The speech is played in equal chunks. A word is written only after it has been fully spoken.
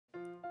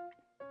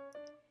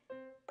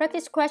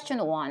Practice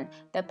question 1.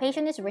 The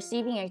patient is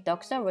receiving a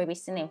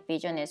doxorubicin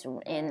infusion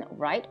in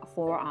right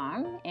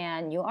forearm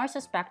and you are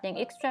suspecting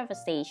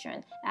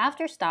extravasation.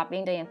 After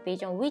stopping the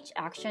infusion, which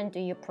action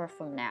do you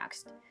perform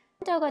next?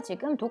 환자가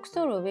지금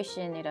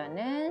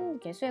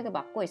독소루비신이라는 수액을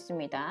맞고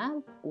있습니다.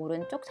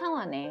 오른쪽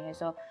상완에.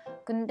 그래서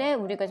근데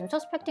우리가 지금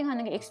서스펙팅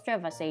하는 게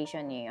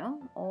Extravasation이에요.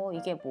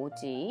 이게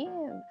뭐지?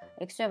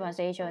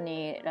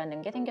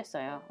 Extravasation이라는 게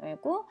생겼어요.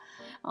 그리고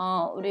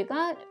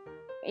우리가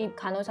이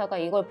간호사가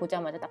이걸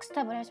보자마자 딱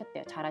스탑을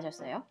하셨대요.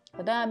 잘하셨어요.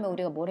 그 다음에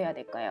우리가 뭘 해야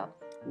될까요?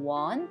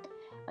 1.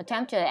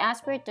 Attempt to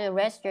aspirate the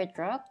residue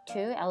drug.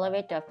 2.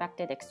 Elevate the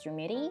affected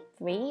extremity.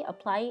 3.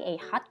 Apply a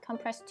hot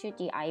compress to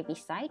the IV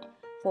site.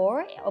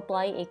 4.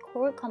 Apply a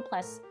cold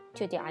compress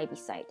to the IV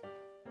site.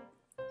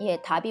 예,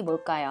 답이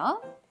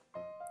뭘까요?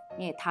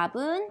 예,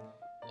 답은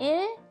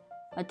 1.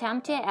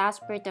 Attempt to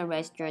aspirate the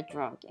residue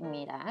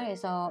drug입니다.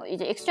 그래서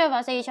이제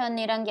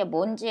extravasation이란 게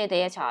뭔지에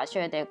대해서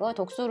아셔야 되고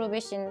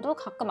독소루비신도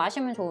가끔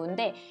아시면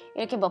좋은데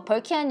이렇게 뭐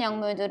벌키한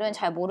약물들은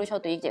잘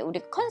모르셔도 이제 우리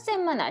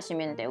컨셉만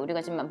아시면 돼요.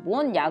 우리가 지금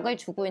뭔 약을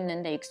주고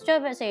있는데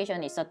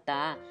extravasation이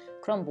있었다.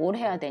 그럼 뭘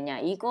해야 되냐?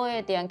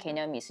 이거에 대한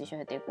개념이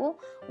있으셔야 되고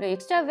우리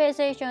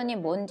extravasation이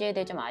뭔지에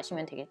대해 좀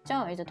아시면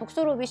되겠죠? 그래서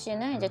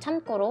독소루비신은 이제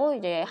참고로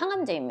이제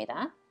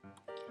항암제입니다.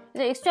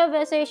 그래서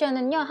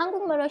Extravasation은요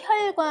한국말로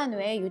혈관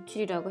외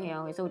유출이라고 해요.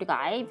 그래서 우리가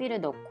IV를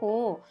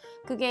넣고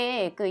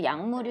그게 그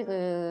약물이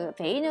그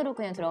베인으로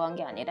그냥 들어간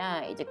게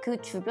아니라 이제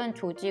그 주변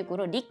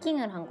조직으로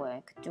리킹을 한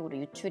거예요. 그쪽으로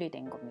유출이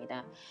된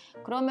겁니다.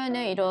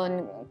 그러면은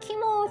이런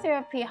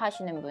키모테라피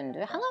하시는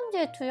분들,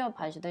 항암제 투여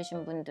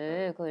받으신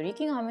분들 그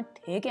리킹하면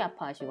되게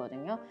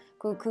아파하시거든요.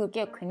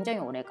 그게 굉장히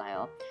오래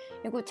가요.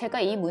 그리고 제가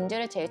이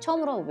문제를 제일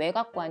처음으로 왜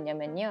갖고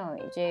왔냐면요.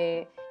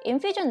 이제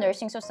Infusion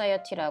Nursing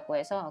Society라고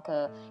해서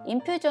그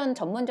인퓨전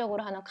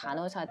전문적으로 하는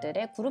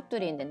간호사들의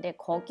그룹들이 있는데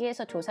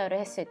거기에서 조사를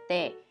했을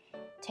때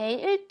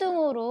제일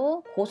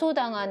 1등으로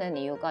고소당하는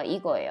이유가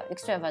이거예요.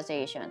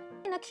 Extravasation.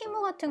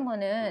 키모 같은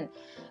거는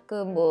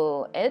그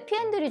뭐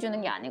LPN들이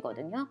주는 게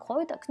아니거든요.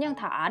 거의 다 그냥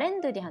다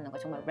RN들이 하는 거.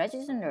 정말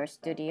resident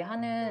nurse들이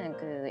하는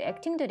그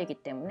액팅들이기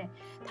때문에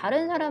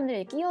다른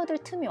사람들이 끼어들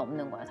틈이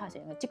없는 거야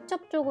사실.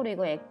 직접적으로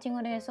이거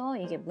액팅을 해서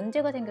이게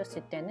문제가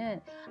생겼을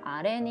때는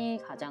RN이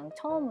가장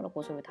처음으로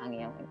고소를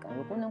당해요.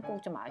 그러니까 이거는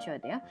꼭 좀 아셔야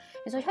돼요.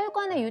 그래서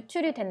혈관에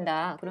유출이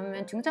된다.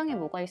 그러면 증상이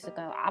뭐가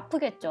있을까요?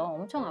 아프겠죠.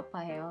 엄청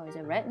아파해요. 이제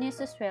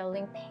redness,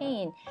 swelling,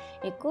 pain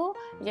있고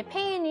이제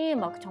페인이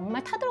막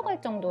정말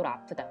타들어갈 정도로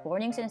아프다.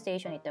 burning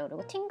sensation 있다.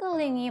 그리고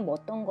팅글링이 뭐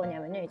어떤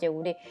거냐면요. 이제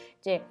우리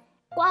이제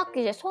꽉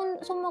이제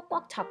손목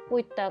꽉 잡고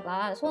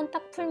있다가 손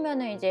딱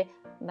풀면은 이제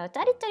막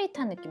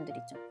짜릿짜릿한 느낌들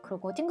있죠.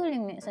 그리고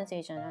팅글링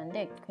센세이션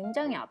하는데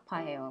굉장히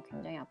아파해요.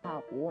 굉장히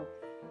아파하고.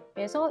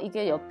 그래서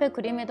이게 옆에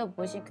그림에도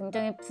보시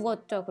굉장히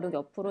부었죠. 그리고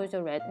옆으로 이제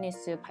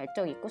레드니스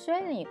발적 있고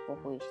스웰링 있고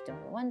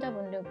보이시죠?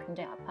 환자분들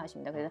굉장히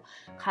아파하십니다. 그래서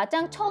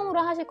가장 처음으로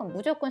하실 건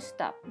무조건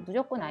스탑,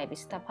 무조건 IV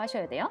스탑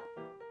하셔야 돼요.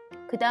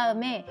 그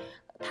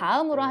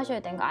다음으로 하셔야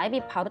되는 거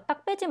IV 바로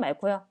딱 빼지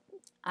말고요.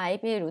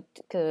 IV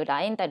루트 그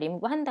라인 다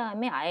리무브 한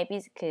다음에 IV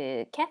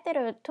그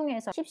캐테를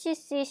통해서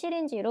 10cc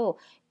시린지로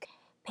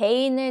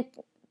베인을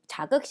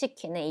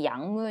자극시키는 이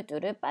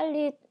약물들을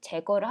빨리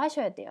제거를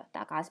하셔야 돼요.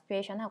 딱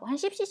아스피레이션 하고 한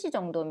 10cc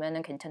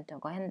정도면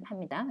괜찮다고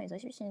합니다. 그래서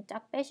 10cc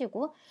쫙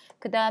빼시고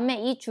그 다음에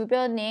이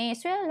주변이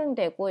스웰링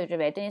되고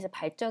레드니스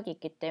발적이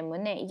있기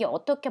때문에 이게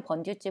어떻게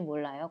번질지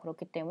몰라요.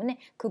 그렇기 때문에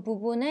그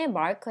부분을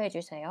마크해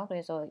주세요.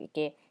 그래서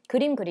이게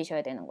그림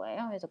그리셔야 되는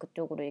거예요. 그래서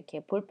그쪽으로 이렇게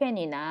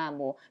볼펜이나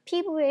뭐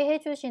피부에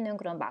해주시는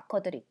그런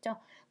마커들 있죠.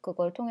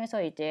 그걸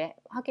통해서 이제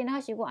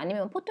확인하시고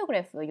아니면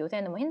포토그래프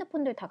요새는 뭐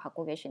핸드폰들 다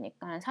갖고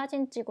계시니까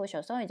사진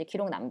찍으셔서 이제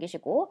기록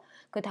남기시고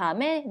그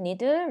다음에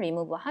니들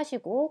리무브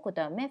하시고 그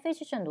다음에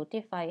피지션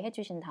노티파이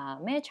해주신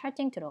다음에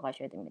차팅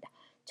들어가셔야 됩니다.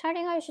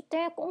 차팅 하실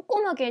때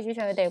꼼꼼하게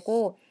해주셔야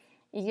되고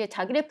이게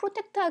자기를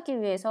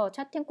프로텍트하기 위해서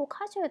차팅 꼭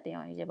하셔야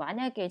돼요. 이제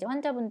만약에 이제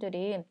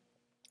환자분들이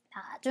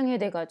나중에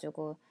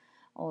돼가지고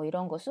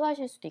이런 거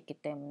수하실 수도 있기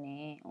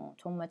때문에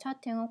정말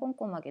차팅은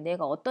꼼꼼하게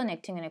내가 어떤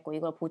액팅을 했고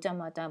이걸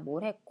보자마자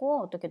뭘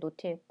했고 어떻게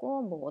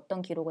노트했고 뭐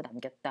어떤 기록을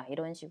남겼다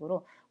이런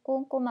식으로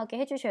꼼꼼하게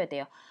해주셔야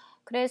돼요.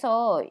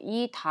 그래서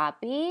이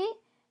답이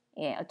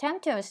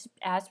attempt to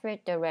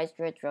aspirate the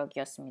residual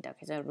drug이었습니다.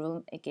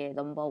 그래서 이게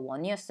넘버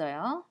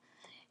 1이었어요.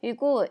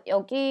 그리고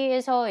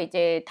여기에서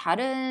이제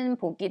다른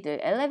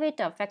보기들 elevate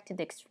the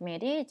affected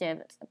extremity 이제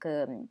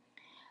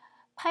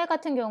팔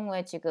같은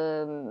경우에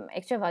지금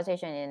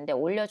Extravasation이 있는데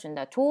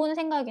올려준다. 좋은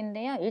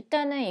생각인데요.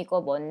 일단은 이거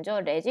먼저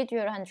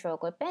레지듀얼한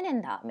드럭을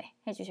빼낸 다음에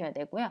해주셔야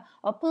되고요.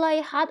 Apply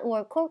hot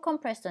or cold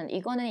compression.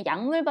 이거는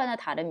약물마다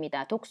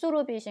다릅니다.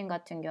 독소루비신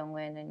같은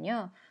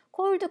경우에는요.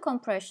 콜드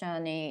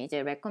컴프레션이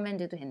이제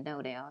레코멘드도 된다고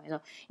그래요. 그래서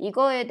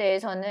이거에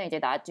대해서는 이제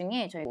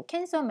나중에 저희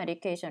캔서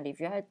메디케이션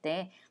리뷰할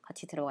때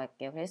같이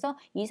들어갈게요. 그래서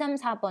 2, 3,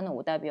 4번은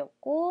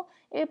오답이었고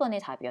 1번이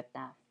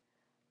답이었다.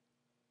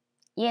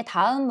 예,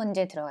 다음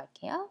문제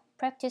들어갈게요.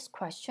 Practice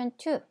question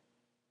 2.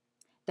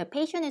 The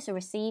patient is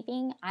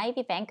receiving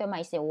IV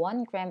Vancomycin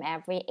 1 gram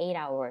every 8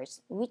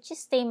 hours. Which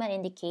statement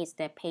indicates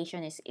the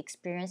patient is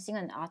experiencing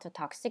an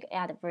ototoxic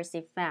adverse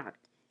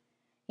effect?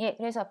 예,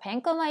 그래서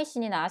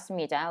벤커마이신이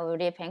나왔습니다.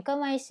 우리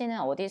벤커마이신은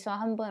어디서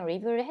한번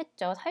리뷰를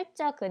했죠.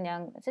 살짝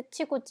그냥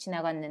스치고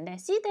지나갔는데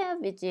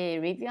CDF 이제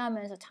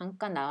리뷰하면서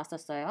잠깐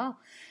나왔었어요.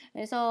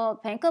 그래서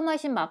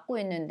벤커마이신 맞고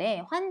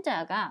있는데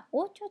환자가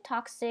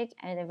Ototoxic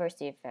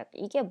Adverse Effect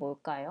이게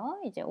뭘까요?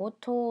 이제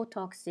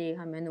Ototoxic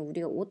하면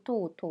우리가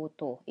오토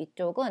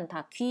이쪽은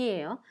다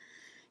귀예요.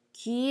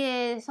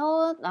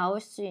 귀에서 나올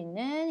수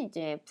있는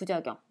이제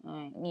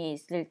부작용이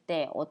있을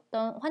때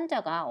어떤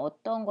환자가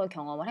어떤 걸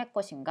경험을 할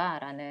것인가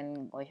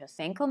라는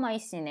것이었어요.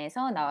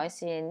 벤커마이신에서 나올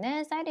수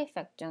있는 사이드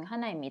이펙트 중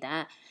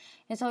하나입니다.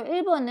 그래서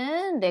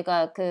 1번은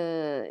내가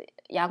그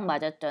약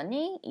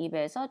맞았더니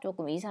입에서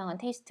조금 이상한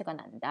테이스트가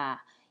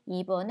난다.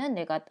 2번은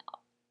내가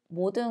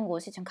모든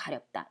곳이 좀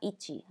가렵다,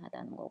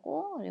 itchy하다는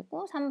거고,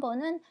 그리고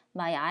 3번은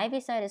my IV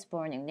site is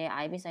burning, 내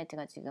IV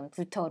사이트가 지금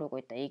불타오르고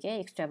있다. 이게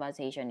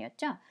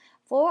extravasation이었죠.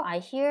 4. I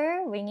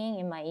hear ringing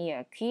in my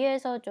ear,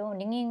 귀에서 좀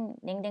링잉,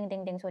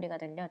 댕댕댕댕 소리가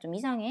들려. 좀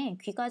이상해,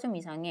 귀가 좀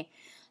이상해.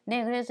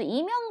 네, 그래서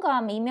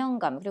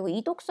이명감, 그리고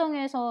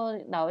이독성에서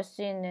나올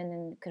수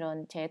있는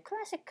그런 제일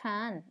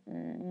클래식한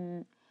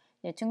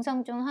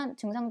증상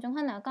중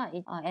하나가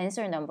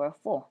answer number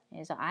 4.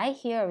 그래서 I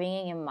hear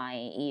ringing in my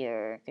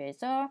ear.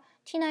 그래서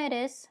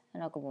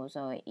tinnitus라고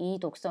보면서 이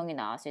독성이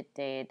나왔을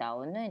때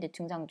나오는 이제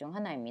증상 중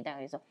하나입니다.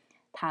 그래서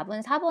답은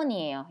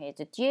 4번이에요.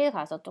 이제 뒤에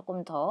가서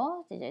조금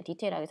더 이제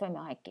디테일하게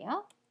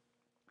설명할게요.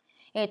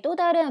 예, 또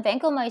다른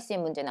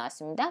Vancomycin 문제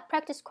나왔습니다.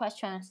 Practice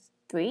question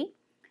 3.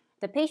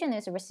 The patient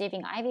is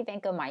receiving IV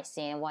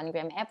Vancomycin 1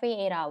 gram every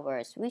 8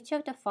 hours. Which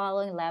of the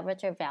following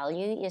laboratory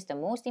value is the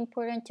most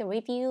important to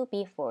review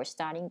before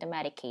starting the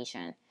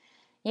medication?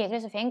 예,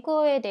 그래서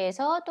벤코에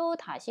대해서 또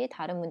다시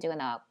다른 문제가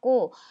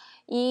나왔고,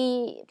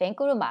 이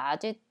벤코를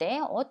맞을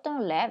때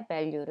어떤 랩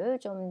밸류를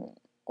좀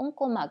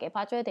꼼꼼하게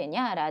봐줘야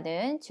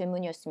되냐라는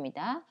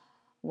질문이었습니다.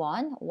 1.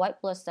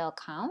 White blood cell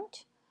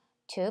count.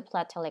 2.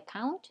 platelet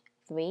count.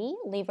 3.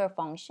 liver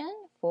function.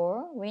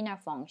 4. renal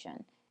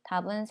function.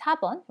 답은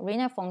 4번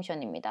renal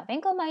function입니다.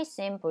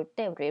 벤커마이신 볼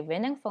때 우리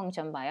renal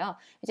function 봐요.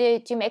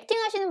 이제 지금 액팅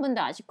하시는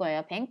분들 아실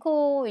거예요.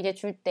 벤코 이제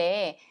줄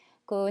때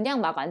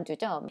그냥 막 안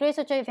주죠.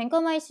 그래서 저희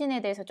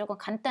벤커마이신에 대해서 조금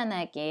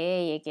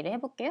간단하게 얘기를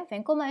해볼게요.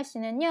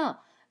 벤커마이신은요,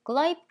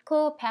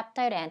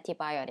 글라이코펩타이드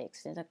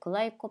엔티바이오틱스, 그래서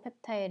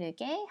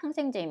글라이코펩타이드계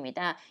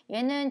항생제입니다.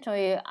 얘는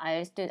저희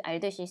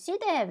알듯이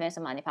CDF에서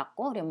많이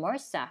받고, 그리고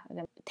멀사,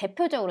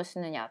 대표적으로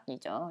쓰는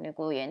약이죠.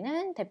 그리고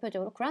얘는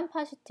대표적으로 그람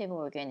포지티브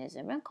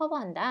오르가니즘을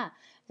커버한다.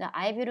 그래서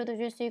IV로도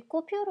줄 수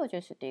있고, 피오로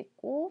줄 수도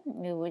있고,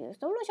 그리고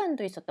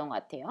솔루션도 있었던 것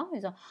같아요.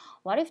 그래서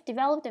What if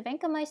developed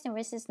vancomycin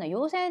resistance?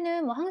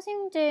 요새는 뭐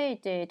항생제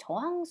이제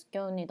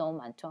저항균이 너무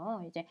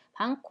많죠. 이제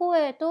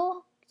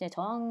방코에도 이제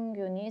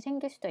저항균이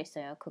생길 수도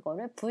있어요.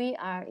 그거를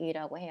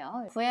VRE라고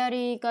해요.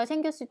 VRE가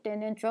생겼을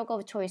때는 drug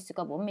of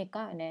choice가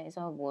뭡니까?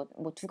 그래서 뭐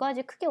두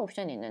가지 크게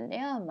옵션이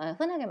있는데요.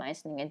 흔하게 많이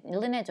쓰는 게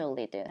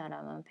릴레졸리드.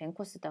 사람은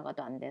벤코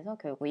쓰다가도 안 돼서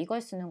결국 이걸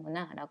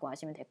쓰는구나 라고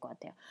아시면 될 것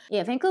같아요.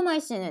 예,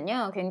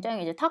 벤코마이신은요,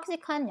 굉장히 이제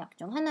톡식한 약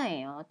중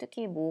하나예요.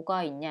 특히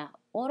뭐가 있냐?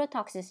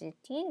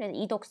 Ototoxicity, 그래서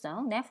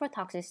이독성,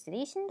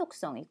 nephrotoxicity,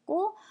 신독성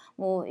있고,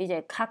 뭐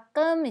이제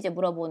가끔 이제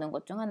물어보는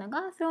것 중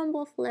하나가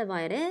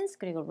thrombophlebitis,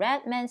 그리고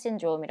red man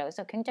syndrome이라고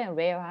해서 굉장히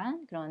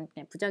rare한 그런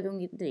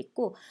부작용들이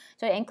있고,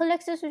 저희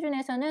엔클렉스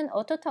수준에서는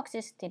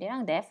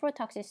ototoxicity랑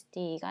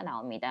nephrotoxicity가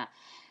나옵니다.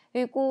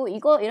 그리고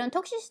이런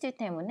톡시시티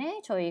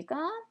때문에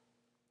저희가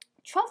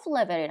트러프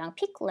레벨이랑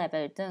피크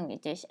레벨 등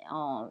이제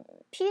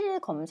필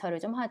검사를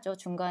좀 하죠.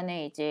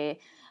 중간에 이제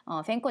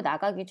벤코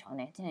나가기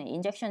전에,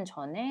 인젝션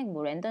전에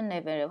뭐 랜덤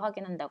레벨을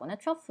확인한다거나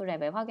트러프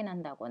레벨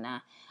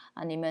확인한다거나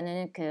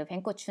아니면은 그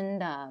벤코 준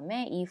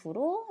다음에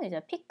이후로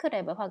이제 피크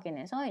레벨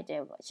확인해서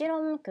이제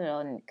실험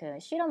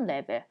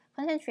레벨,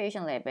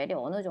 컨센트레이션 레벨이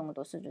어느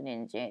정도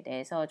수준인지에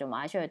대해서 좀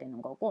아셔야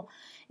되는 거고,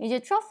 이제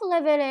트러프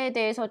레벨에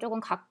대해서 조금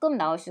가끔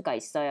나올 수가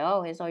있어요.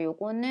 그래서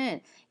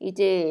요거는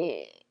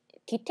이제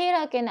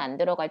디테일하게는 안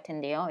들어갈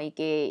텐데요.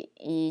 이게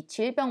이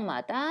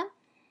질병마다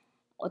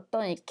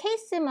어떤 이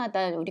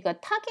케이스마다 우리가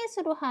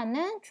타겟으로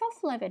하는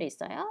트러프 레벨이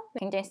있어요.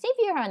 굉장히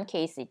severe한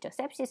케이스 있죠.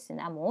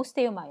 sepsis나 뭐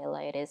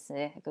osteomyelitis,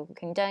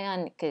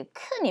 굉장한 그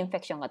큰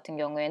인펙션 같은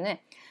경우에는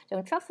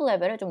좀 트러프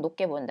레벨을 좀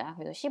높게 본다.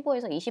 그래서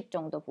 15에서 20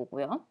 정도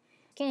보고요.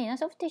 스킨이나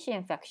소프티슈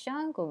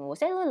인펙션, 뭐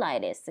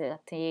셀룰라이티스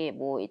같은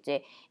뭐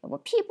이제 뭐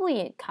피부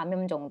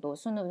감염 정도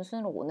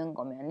순으로 오는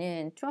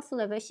거면은 트러프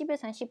레벨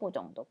 10에서 한 15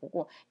 정도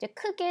보고, 이제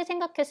크게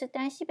생각했을 때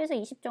한 10에서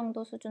 20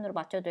 정도 수준으로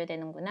맞춰줘야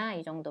되는구나,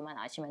 이 정도만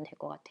아시면 될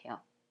것 같아요.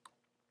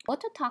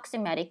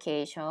 Ototoxic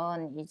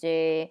Medication,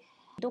 이제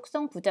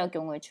독성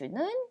부작용을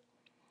주는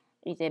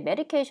이제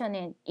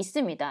메디케이션이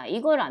있습니다.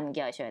 이걸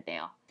암기하셔야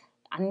돼요.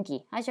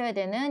 암기하셔야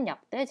되는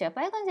약들 제가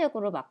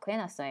빨간색으로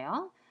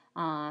마크해놨어요.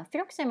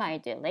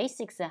 피록세마이드,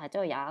 레이식스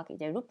하죠. 약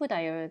이제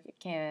루프다이올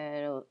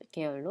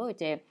계열로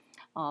이제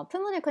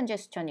푸모널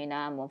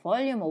컨제스천이나 뭐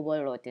볼륨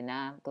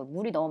오버로드나 그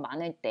물이 너무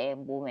많을 때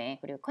몸에,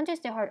 그리고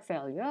컨제스티브 하트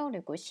페일리어,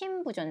 그리고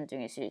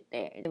심부전증 있을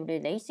때 우리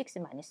레이식스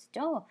많이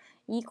쓰죠.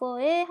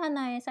 이거의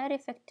하나의 사이드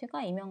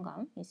이펙트가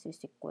이명감 있을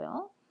수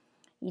있고요.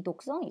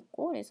 이독성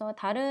있고, 그래서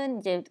다른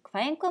이제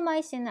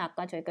바엔커마이신은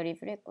아까 저희가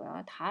리뷰를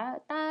했고요.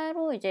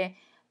 따로 이제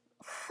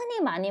흔히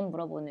많이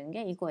물어보는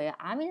게 이거예요.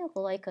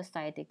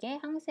 아미노글라이코사이드계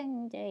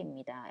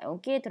항생제입니다.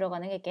 여기에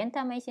들어가는 게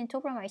겐타마이신,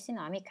 토브라마이신,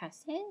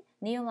 아미카신,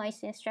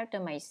 니오마이신,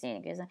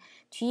 스트랩토마이신. 그래서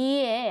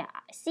뒤에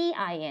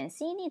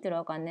CIN이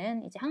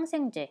들어가는 이제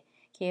항생제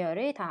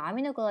계열이 다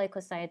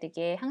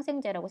아미노글라이코사이드계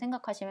항생제라고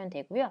생각하시면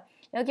되고요.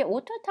 여기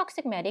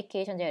오토톡식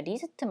메디케이션 제가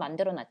리스트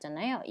만들어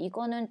놨잖아요.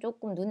 이거는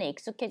조금 눈에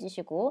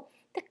익숙해지시고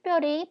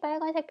특별히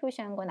빨간색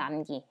표시한 건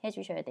암기해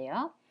주셔야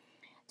돼요.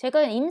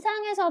 제가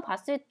임상에서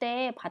봤을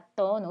때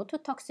봤던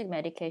오토톡식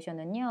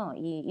메디케이션은요,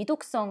 이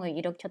이독성을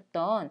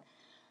일으켰던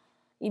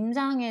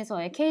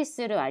임상에서의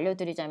케이스를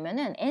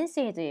알려드리자면은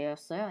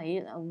엔세이드였어요.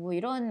 뭐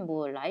이런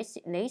뭐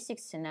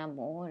레이식스나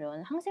뭐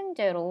이런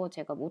항생제로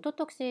제가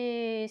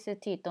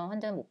오토톡시시티 있던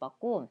환자는 못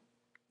봤고,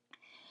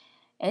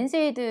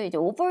 엔세이드 이제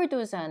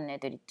오버도스한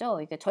애들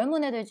있죠. 이게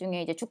젊은 애들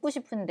중에 이제 죽고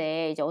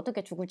싶은데 이제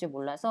어떻게 죽을지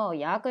몰라서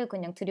약을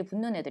그냥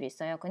들이붓는 애들이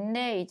있어요.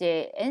 근데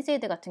이제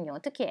엔세이드 같은 경우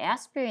특히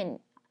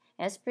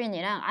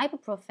에스피린이랑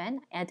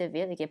아이부프로펜,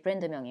 에드빌 이게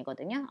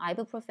브랜드명이거든요.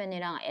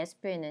 아이부프로펜이랑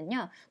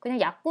에스피린은요,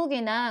 그냥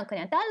약국이나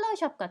그냥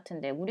달러샵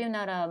같은데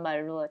우리나라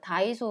말로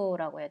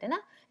다이소라고 해야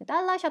되나?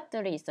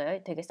 달러샵들이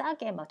있어요. 되게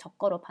싸게 막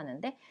저가로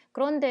파는데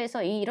그런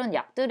데에서 이런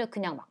약들을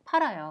그냥 막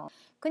팔아요.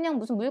 그냥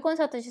무슨 물건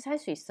사듯이 살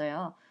수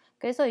있어요.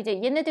 그래서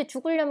이제 얘네들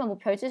죽으려면 뭐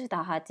별짓을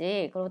다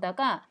하지.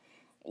 그러다가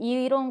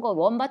이런 거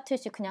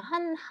원바트씩 그냥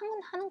한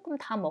움큼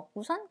다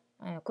먹고선,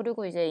 예,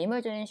 그리고 이제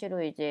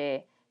이머전시로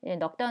이제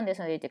넉다운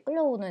돼서 이제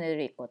끌려오는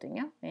애들이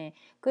있거든요. 예,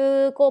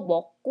 그거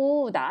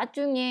먹고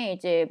나중에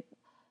이제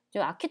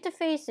저 아키트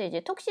페이스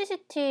이제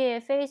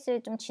톡시시티의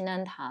페이스 좀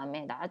지난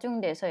다음에 나중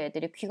돼서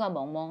애들이 귀가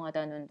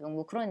멍멍하다는 등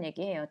뭐 그런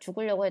얘기해요.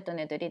 죽으려고 했던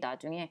애들이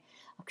나중에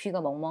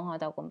귀가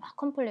멍멍하다고 막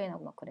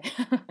컴플레인하고 막 그래.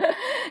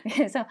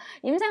 그래서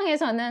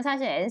임상에서는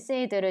사실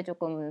엔세이드를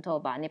조금 더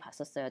많이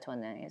봤었어요,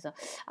 저는. 그래서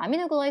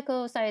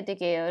아미노글라이코사이드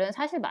계열은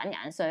사실 많이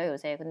안 써요,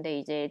 요새. 근데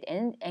이제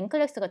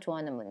엔클렉스가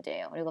좋아하는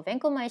문제예요. 그리고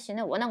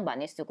벤코마이신은 워낙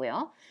많이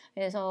쓰고요.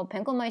 그래서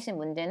벤코마이신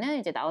문제는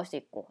이제 나올 수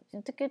있고,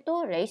 특히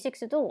또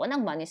레이식스도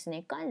워낙 많이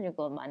쓰니까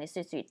이거 많이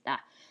쓸 수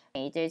있다.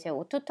 이제 제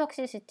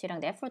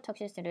오토톡시시티랑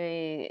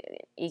네프로톡시시를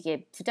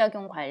이게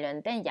부작용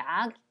관련된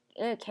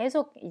약을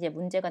계속 이제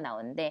문제가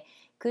나오는데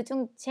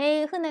그중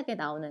제일 흔하게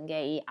나오는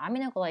게 이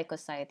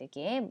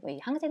아미노글라이코사이드계의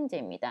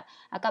항생제입니다.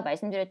 아까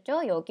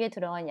말씀드렸죠? 여기에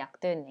들어간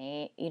약들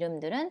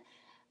이름들은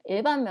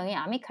일반명이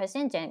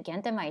아미카신,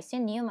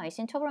 겐타마이신,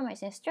 니오마이신,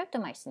 토브라마이신,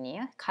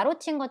 스트랩토마이신이에요.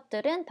 가로친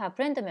것들은 다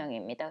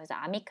브랜드명입니다. 그래서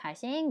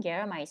아미카신,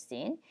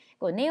 게라마이신,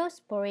 그리고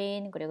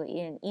네오스포린, 그리고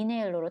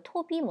이네일로로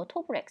토비, 뭐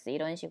토브렉스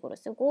이런 식으로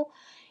쓰고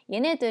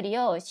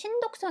얘네들이요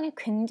신독성이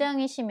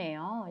굉장히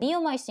심해요.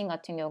 니오마이신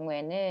같은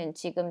경우에는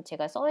지금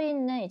제가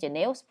써있는 이제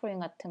네오스포린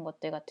같은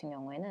것들 같은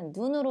경우에는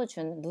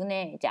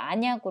눈에 이제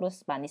안약으로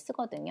많이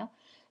쓰거든요.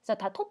 그래서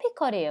다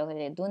토피컬이에요.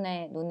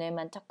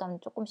 눈에만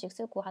잠깐 조금씩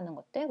쓰고 하는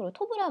것들. 그리고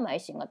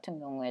토브라마이신 같은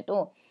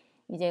경우에도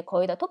이제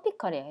거의 다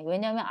토피컬이에요.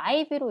 왜냐하면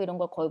아이비로 이런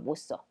걸 거의 못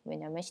써.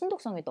 왜냐하면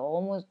신독성이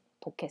너무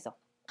독해서.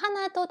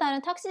 하나 또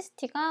다른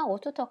톡시시티가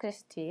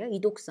오토톡시시티예요.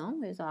 이독성.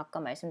 그래서 아까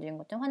말씀드린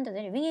것처럼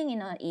환자들이 윙잉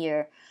in a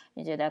ear,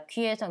 이제 나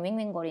귀에서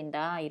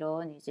윙윙거린다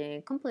이런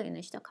이제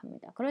컴플레인을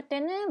시작합니다. 그럴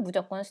때는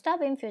무조건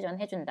스탑 인퓨전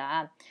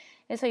해준다.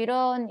 그래서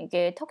이런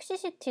이게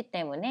톡시시티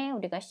때문에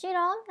우리가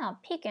실험,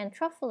 픽 앤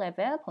트러플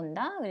레벨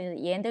본다.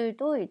 그래서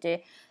얘들도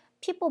이제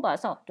피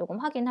뽑아서 조금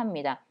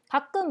확인합니다.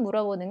 가끔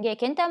물어보는 게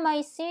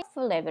겐타마이신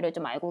트러플 레벨을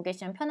좀 알고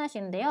계시면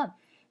편하신데요.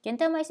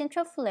 겐타마이신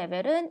트러플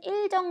레벨은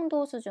 1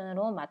 정도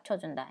수준으로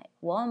맞춰준다.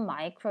 1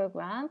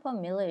 마이크로그램 per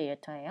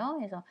milliliter예요.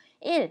 그래서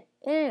 1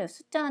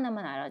 숫자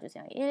하나만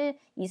알아주세요. 1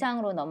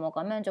 이상으로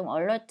넘어가면 좀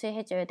얼러트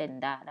해줘야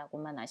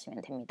된다라고만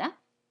아시면 됩니다.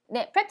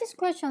 네, practice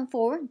question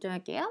 4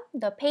 들어갈게요.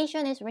 The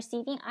patient is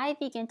receiving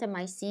IV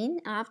gentamicin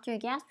after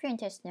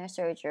gastrointestinal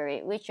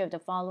surgery. Which of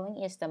the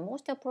following is the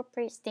most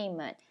appropriate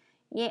statement?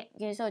 예,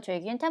 그래서 저희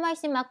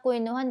겐타마이신 맞고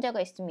있는 환자가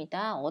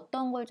있습니다.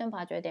 어떤 걸 좀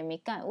봐줘야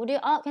됩니까? 우리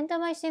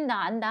겐타마이신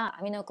나 안다.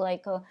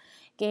 아미노글라이코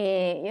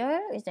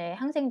계열 이제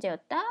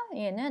항생제였다.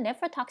 얘는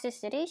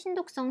네프로톡시시티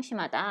신독성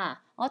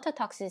심하다.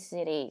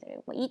 오토톡시시티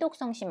그리고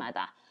이독성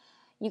심하다.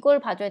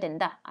 이걸 봐줘야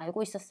된다.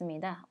 알고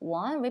있었습니다.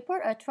 1.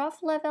 Report a trough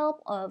level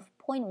of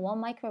 0.1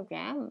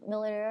 microgram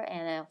milliliter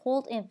and a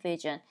hold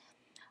infusion.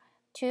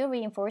 2.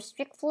 Reinforce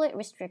strict fluid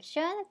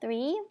restriction.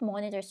 3.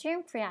 Monitor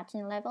serum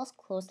creatinine levels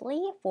closely.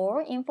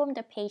 4. Inform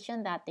the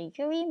patient that the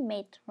urine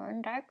may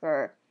turn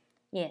darker.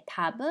 예,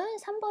 답은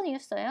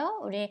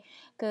 3번이었어요. 우리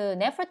그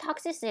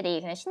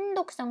네프로톡시시티 그냥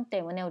신독성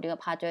때문에 우리가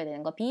봐줘야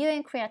되는 거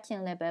BUN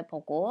크리아틴 레벨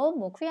보고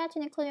뭐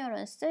크리아틴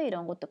클리어런스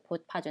이런 것도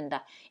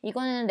봐준다.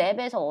 이거는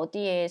랩에서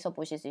어디에서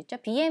보실 수 있죠?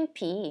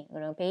 BMP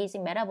그리고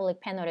베이직 메타볼릭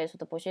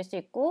패널에서도 보실 수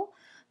있고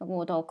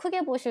뭐 더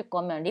크게 보실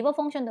거면 리버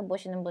펑션도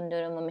보시는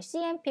분들은 뭐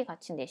CMP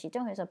같이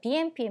내시죠. 그래서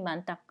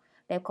BMP만 딱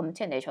랩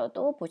검체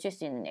내셔도 보실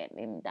수 있는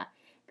랩입니다.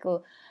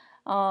 그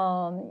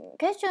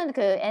question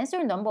그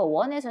answer number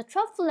 1에서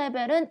trough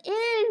level은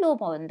 1로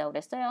번다고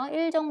그랬어요.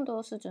 1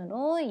 정도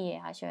수준으로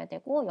이해하셔야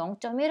되고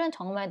 0.1은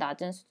정말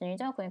낮은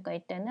수준이죠. 그러니까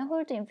이때는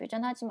hold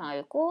infusion 하지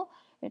말고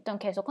일단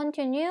계속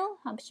continue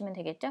하시면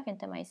되겠죠.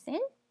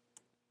 Vancomycin.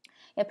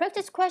 Yeah,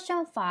 practice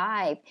question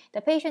 5.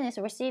 The patient is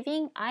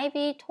receiving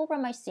IV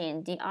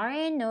tobramycin. The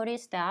RN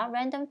noticed that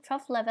random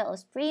trough level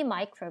is 3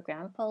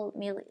 microgram per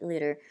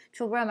milliliter.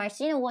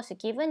 Tobramycin was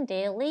given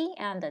daily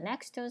and the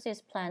next dose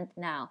is planned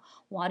now.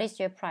 What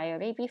is your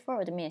priority before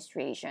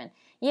administration?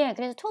 예,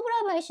 그래서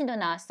토브라마이신도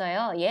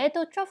나왔어요.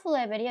 얘도 trough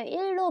level이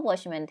 1로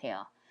보시면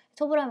돼요.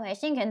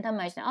 토브라마이신,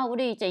 겐타마이신.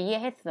 우리 이제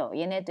이해했어.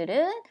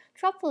 얘네들은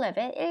trough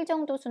level 1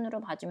 정도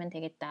순으로 봐주면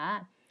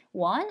되겠다.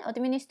 1.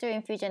 Administer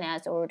infusion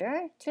as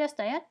ordered.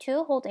 틀렸어요.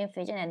 2. Hold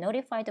infusion and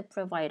notify the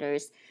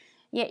providers.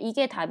 예,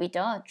 이게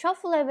답이죠.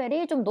 trough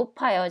level이 좀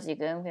높아요,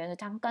 지금. 그래서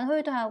잠깐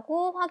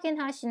홀드하고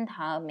확인하신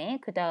다음에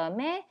그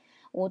다음에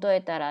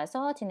오더에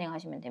따라서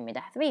진행하시면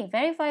됩니다. 3.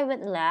 Verify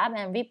with lab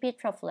and repeat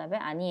trough level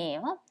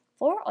아니에요.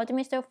 4.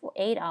 Administer for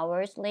 8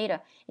 hours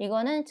later.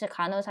 이거는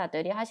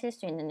간호사들이 하실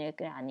수 있는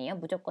일들 아니에요.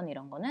 무조건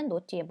이런 거는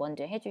노트에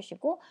먼저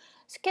해주시고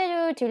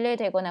스케줄 딜레이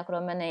되거나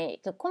그러면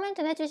그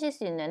코멘트는 해주실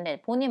수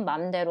있는데 본인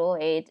맘대로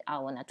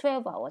 8hour나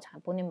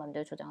 12hour 본인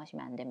맘대로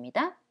조정하시면 안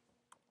됩니다.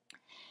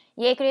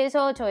 예,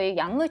 그래서 저희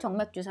약물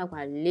정맥주사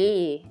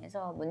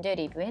관리에서 문제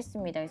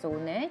리뷰했습니다. 그래서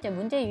오늘 이제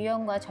문제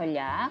유형과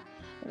전략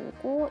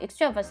그리고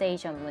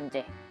Extravasation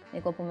문제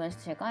이거 보면서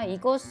제가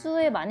이거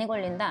수에 많이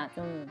걸린다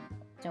좀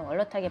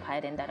얼럿하게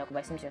봐야 된다라고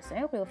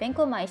말씀드렸어요. 그리고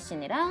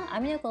벤코마이신이랑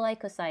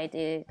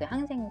아미노글라이코사이드 그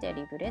항생제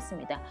리뷰를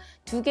했습니다.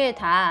 두 개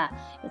다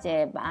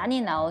이제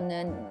많이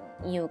나오는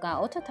이유가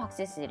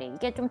오토톡시시티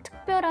이게 좀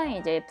특별한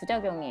이제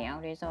부작용이에요.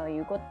 그래서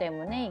이것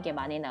때문에 이게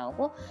많이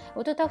나오고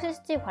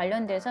오토톡시시티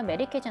관련돼서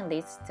메디케이션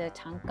리스트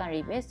잠깐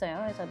리뷰했어요.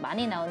 그래서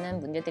많이 나오는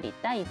문제들이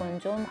있다. 이건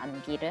좀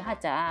암기를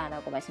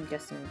하자라고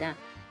말씀드렸습니다.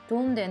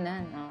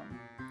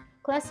 도움되는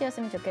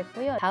클래스였으면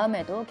좋겠고요.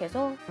 다음에도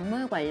계속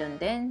약물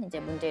관련된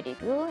이제 문제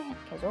리뷰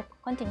계속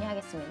컨티뉴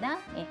하겠습니다.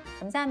 예,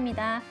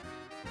 감사합니다.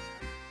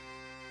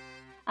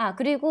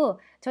 그리고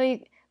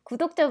저희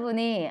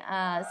구독자분이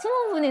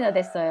 20분이나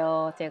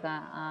됐어요.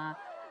 제가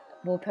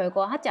뭐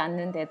별거 하지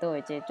않는데도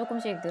이제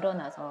조금씩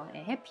늘어나서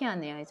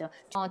해피하네요. 그래서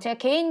제가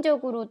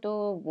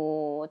개인적으로도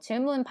뭐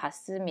질문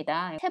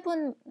받습니다.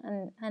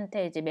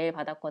 3분한테 이제 메일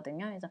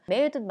받았거든요. 그래서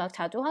메일도 막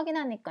자주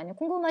확인하니까요.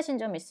 궁금하신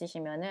점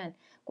있으시면은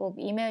꼭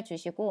이메일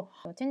주시고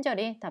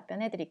친절히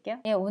답변해 드릴게요.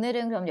 예,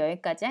 오늘은 그럼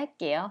여기까지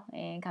할게요.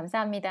 예,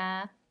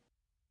 감사합니다.